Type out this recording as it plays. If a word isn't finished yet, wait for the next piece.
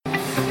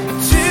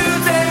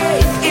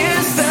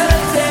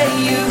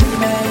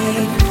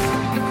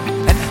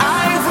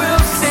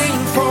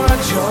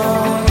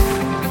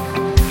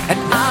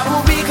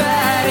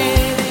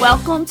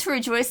Welcome to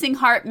Rejoicing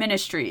Heart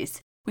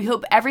Ministries. We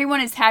hope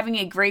everyone is having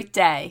a great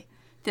day.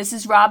 This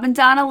is Rob and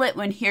Donna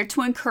Litwin here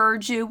to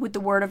encourage you with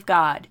the Word of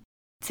God.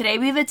 Today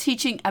we have a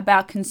teaching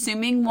about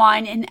consuming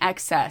wine in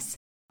excess.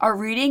 Our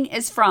reading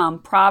is from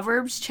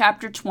Proverbs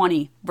chapter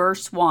 20,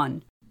 verse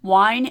 1.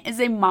 Wine is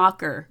a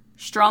mocker,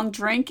 strong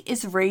drink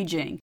is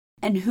raging,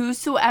 and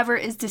whosoever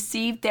is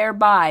deceived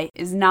thereby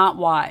is not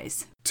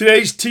wise.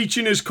 Today's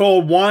teaching is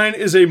called Wine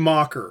is a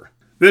Mocker.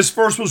 This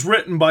verse was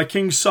written by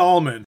King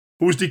Solomon,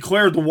 who was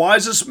declared the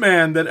wisest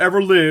man that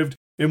ever lived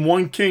in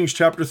 1 Kings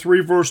chapter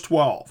 3 verse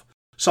 12.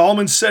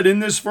 Solomon said in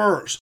this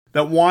verse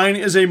that wine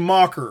is a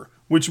mocker,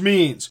 which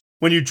means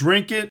when you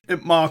drink it,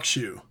 it mocks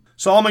you.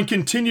 Solomon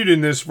continued in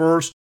this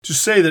verse to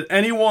say that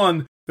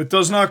anyone that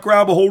does not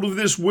grab a hold of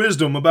this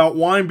wisdom about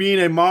wine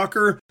being a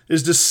mocker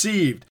is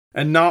deceived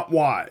and not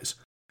wise.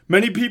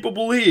 Many people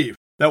believe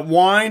that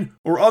wine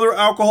or other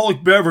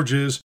alcoholic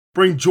beverages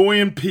bring joy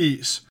and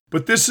peace.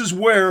 But this is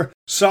where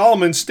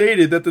Solomon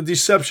stated that the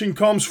deception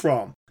comes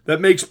from, that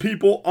makes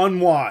people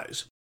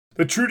unwise.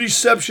 The true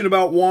deception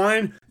about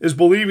wine is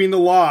believing the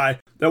lie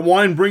that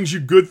wine brings you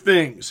good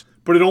things,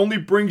 but it only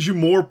brings you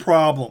more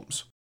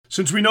problems.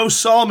 Since we know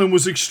Solomon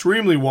was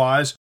extremely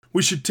wise,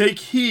 we should take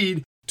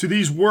heed to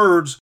these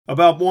words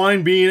about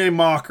wine being a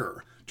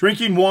mocker.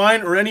 Drinking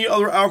wine or any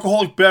other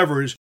alcoholic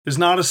beverage is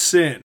not a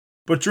sin,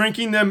 but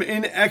drinking them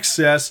in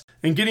excess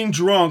and getting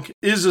drunk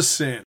is a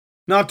sin.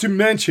 Not to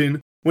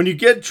mention, when you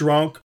get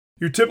drunk,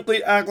 you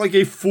typically act like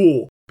a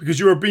fool because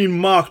you are being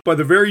mocked by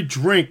the very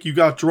drink you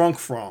got drunk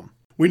from.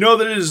 We know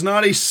that it is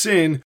not a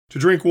sin to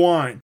drink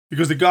wine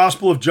because the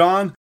Gospel of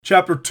John,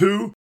 chapter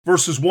 2,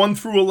 verses 1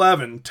 through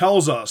 11,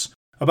 tells us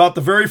about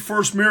the very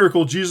first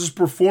miracle Jesus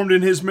performed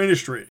in his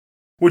ministry,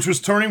 which was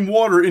turning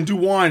water into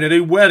wine at a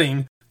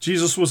wedding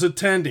Jesus was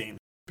attending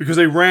because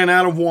they ran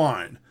out of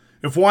wine.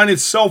 If wine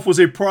itself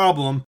was a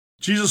problem,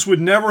 Jesus would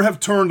never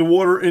have turned the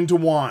water into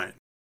wine.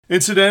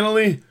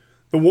 Incidentally,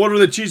 the water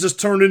that Jesus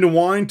turned into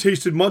wine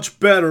tasted much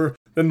better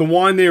than the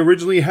wine they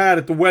originally had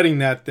at the wedding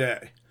that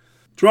day.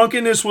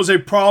 Drunkenness was a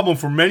problem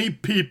for many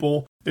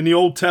people in the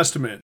Old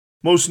Testament,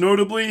 most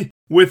notably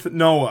with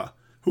Noah,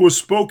 who was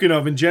spoken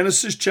of in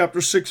Genesis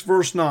chapter 6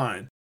 verse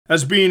 9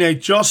 as being a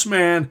just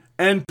man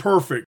and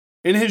perfect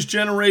in his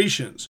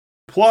generations.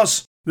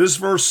 Plus, this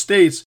verse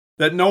states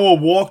that Noah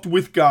walked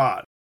with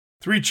God.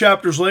 3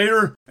 chapters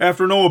later,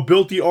 after Noah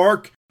built the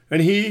ark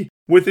and he,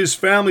 with his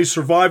family,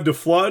 survived the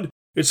flood,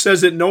 it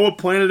says that Noah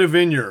planted a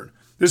vineyard.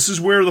 This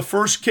is where the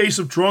first case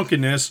of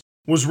drunkenness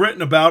was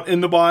written about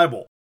in the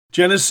Bible.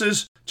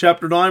 Genesis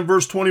chapter 9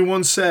 verse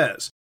 21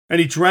 says, "And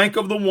he drank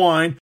of the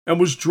wine and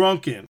was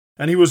drunken,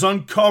 and he was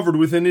uncovered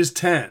within his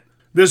tent."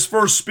 This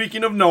verse,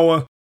 speaking of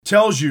Noah,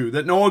 tells you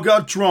that Noah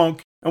got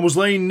drunk and was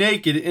laying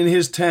naked in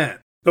his tent.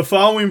 The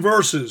following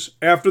verses,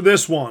 after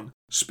this one,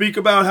 speak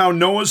about how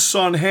Noah's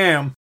son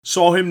Ham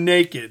saw him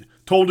naked,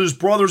 told his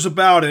brothers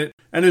about it,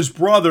 and his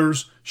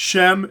brothers,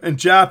 Shem and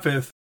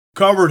Japheth,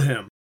 covered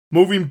him,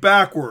 moving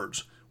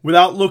backwards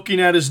without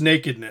looking at his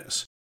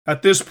nakedness.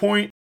 At this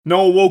point,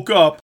 Noah woke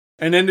up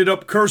and ended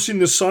up cursing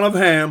the son of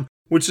Ham,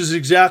 which is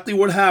exactly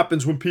what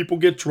happens when people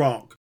get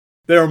drunk.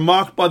 They are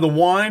mocked by the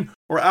wine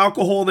or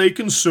alcohol they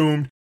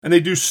consumed, and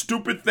they do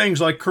stupid things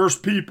like curse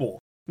people,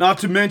 not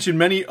to mention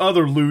many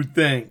other lewd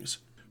things.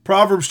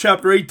 Proverbs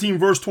chapter 18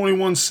 verse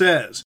 21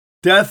 says,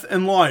 "Death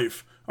and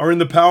life are in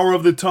the power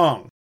of the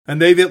tongue,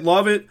 and they that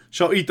love it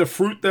shall eat the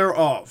fruit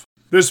thereof."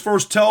 This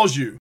verse tells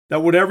you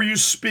that whatever you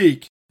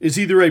speak is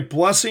either a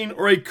blessing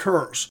or a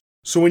curse.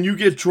 So when you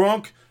get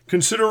drunk,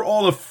 consider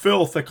all the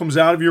filth that comes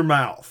out of your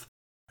mouth.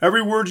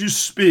 Every word you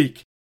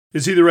speak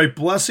is either a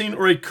blessing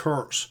or a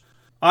curse.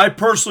 I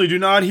personally do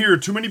not hear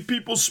too many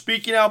people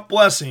speaking out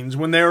blessings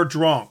when they are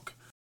drunk.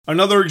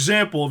 Another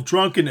example of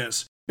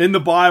drunkenness in the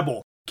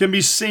Bible can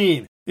be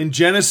seen in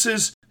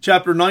Genesis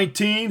chapter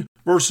 19,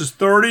 verses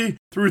 30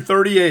 through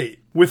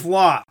 38, with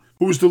Lot,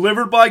 who was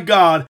delivered by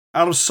God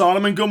out of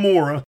Sodom and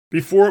Gomorrah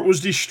before it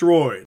was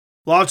destroyed.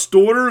 Lot's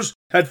daughters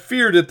had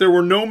feared that there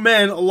were no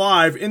men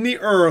alive in the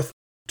earth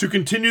to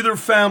continue their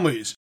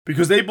families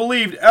because they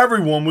believed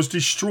everyone was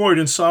destroyed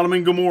in Sodom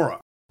and Gomorrah.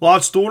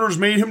 Lot's daughters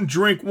made him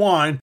drink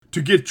wine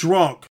to get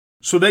drunk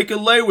so they could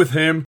lay with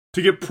him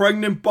to get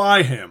pregnant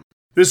by him.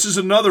 This is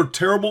another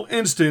terrible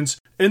instance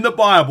in the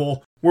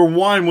Bible where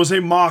wine was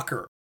a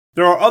mocker.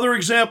 There are other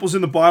examples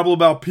in the Bible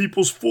about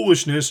people's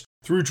foolishness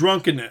through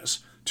drunkenness.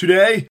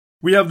 Today,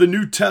 we have the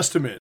New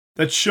Testament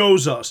that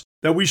shows us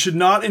that we should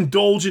not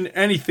indulge in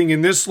anything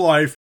in this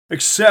life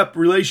except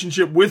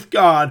relationship with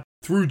God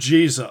through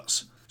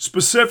Jesus.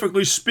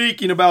 Specifically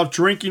speaking about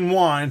drinking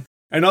wine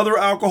and other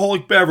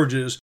alcoholic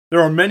beverages, there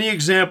are many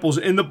examples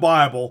in the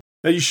Bible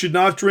that you should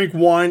not drink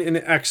wine in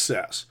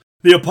excess.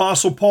 The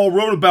Apostle Paul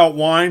wrote about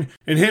wine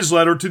in his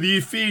letter to the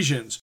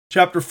Ephesians,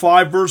 chapter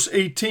 5, verse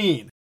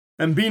 18.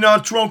 "And be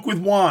not drunk with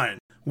wine,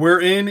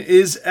 wherein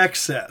is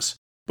excess,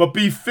 but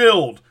be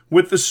filled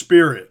with the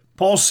Spirit."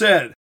 Paul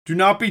said, "Do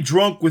not be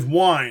drunk with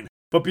wine,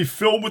 but be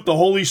filled with the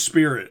Holy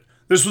Spirit."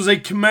 This was a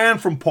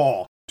command from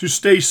Paul to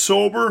stay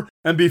sober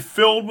and be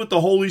filled with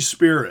the Holy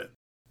Spirit.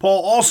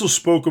 Paul also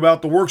spoke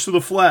about the works of the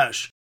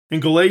flesh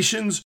in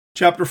Galatians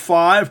chapter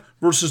 5,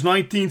 verses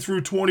 19 through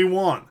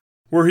 21,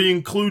 where he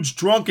includes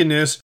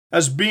drunkenness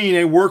as being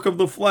a work of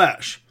the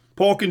flesh.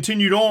 Paul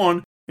continued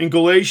on in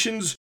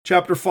Galatians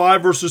chapter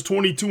 5, verses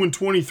 22 and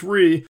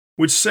 23,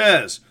 which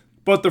says,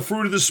 "But the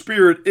fruit of the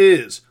Spirit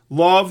is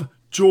love,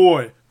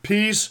 joy,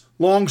 peace,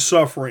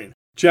 long-suffering,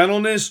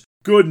 gentleness,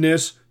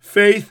 goodness,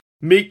 faith,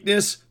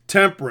 meekness,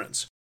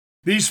 temperance."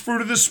 These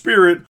fruit of the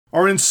Spirit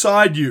are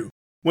inside you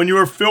when you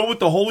are filled with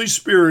the Holy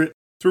Spirit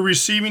through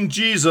receiving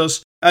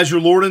Jesus as your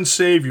Lord and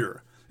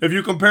Savior. If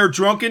you compare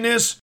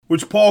drunkenness,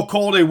 which Paul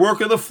called a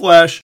work of the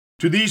flesh,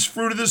 to these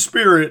fruit of the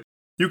Spirit,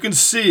 you can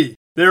see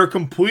they are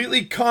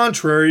completely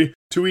contrary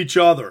to each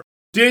other.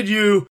 Did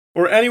you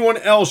or anyone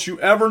else you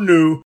ever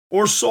knew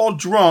or saw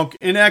drunk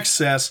in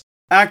excess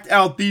act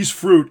out these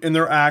fruit in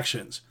their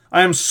actions?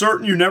 I am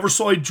certain you never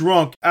saw a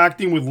drunk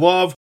acting with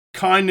love,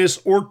 kindness,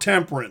 or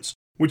temperance,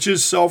 which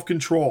is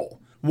self-control.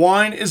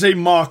 Wine is a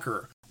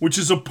mocker, which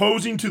is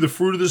opposing to the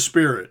fruit of the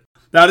Spirit.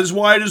 That is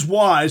why it is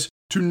wise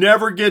to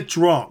never get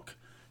drunk.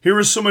 Here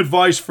is some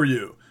advice for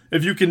you.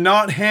 If you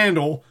cannot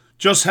handle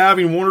just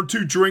having one or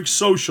two drinks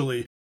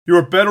socially, you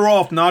are better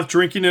off not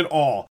drinking at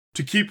all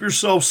to keep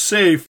yourself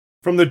safe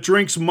from the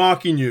drinks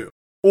mocking you,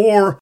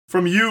 or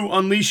from you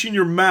unleashing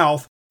your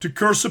mouth to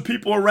curse the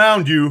people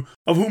around you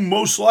of whom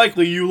most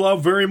likely you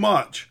love very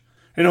much.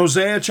 In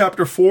Hosea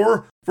chapter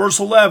 4, verse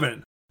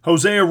 11,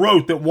 Hosea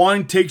wrote that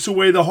wine takes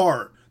away the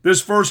heart.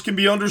 This verse can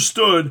be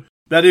understood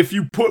that if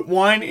you put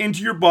wine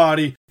into your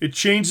body, it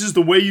changes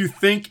the way you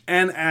think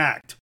and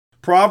act.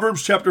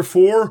 Proverbs chapter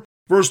 4,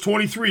 verse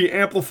 23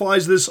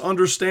 amplifies this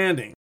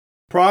understanding.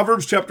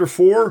 Proverbs chapter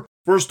 4,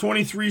 verse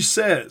 23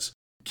 says,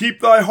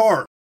 "Keep thy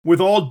heart with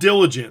all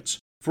diligence,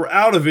 for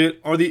out of it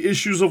are the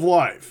issues of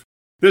life."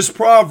 This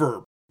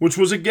proverb, which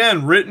was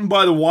again written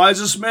by the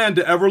wisest man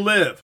to ever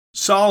live,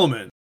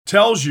 Solomon,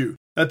 tells you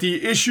that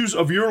the issues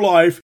of your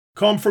life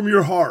come from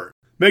your heart.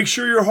 Make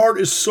sure your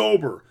heart is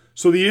sober,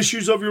 so the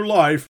issues of your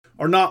life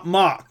are not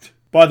mocked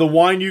by the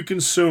wine you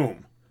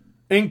consume.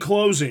 In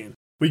closing,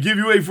 we give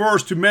you a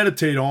verse to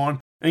meditate on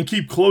and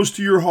keep close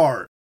to your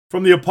heart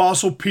from the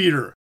Apostle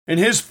Peter in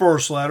his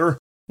first letter,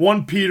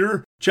 1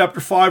 Peter chapter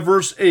 5,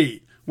 verse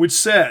 8, which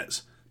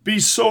says, "Be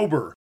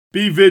sober,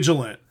 be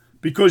vigilant,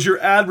 because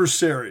your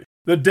adversary,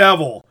 the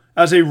devil,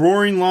 as a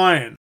roaring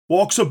lion,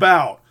 walks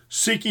about,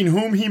 seeking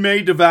whom he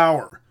may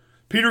devour."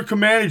 Peter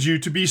commanded you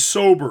to be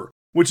sober,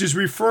 which is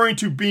referring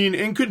to being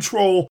in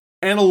control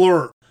and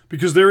alert,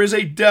 because there is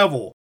a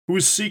devil who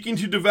is seeking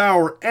to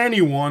devour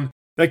anyone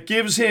that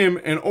gives him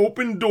an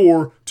open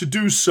door to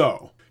do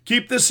so.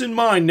 Keep this in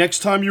mind next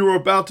time you are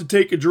about to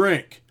take a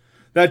drink.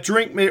 That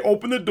drink may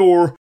open the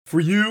door for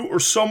you or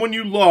someone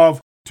you love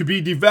to be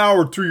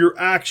devoured through your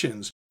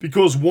actions,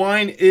 because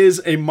wine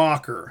is a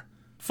mocker.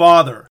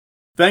 Father,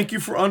 thank you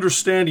for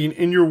understanding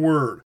in your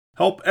word.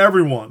 Help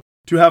everyone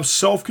to have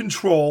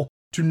self-control,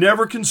 to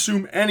never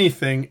consume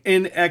anything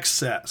in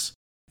excess.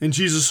 In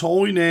Jesus'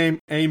 holy name,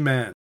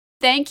 amen.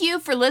 Thank you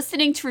for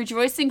listening to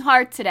Rejoicing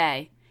Heart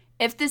today.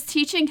 If this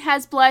teaching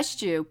has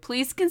blessed you,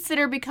 please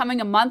consider becoming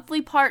a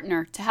monthly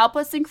partner to help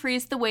us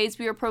increase the ways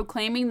we are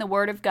proclaiming the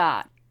Word of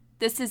God.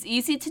 This is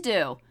easy to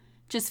do.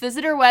 Just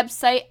visit our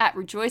website at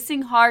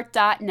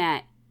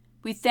rejoicingheart.net.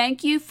 We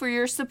thank you for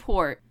your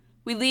support.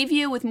 We leave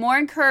you with more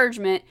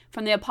encouragement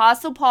from the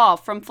Apostle Paul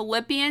from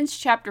Philippians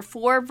chapter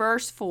 4,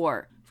 verse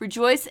 4.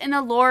 Rejoice in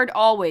the Lord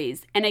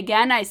always, and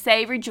again I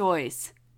say rejoice.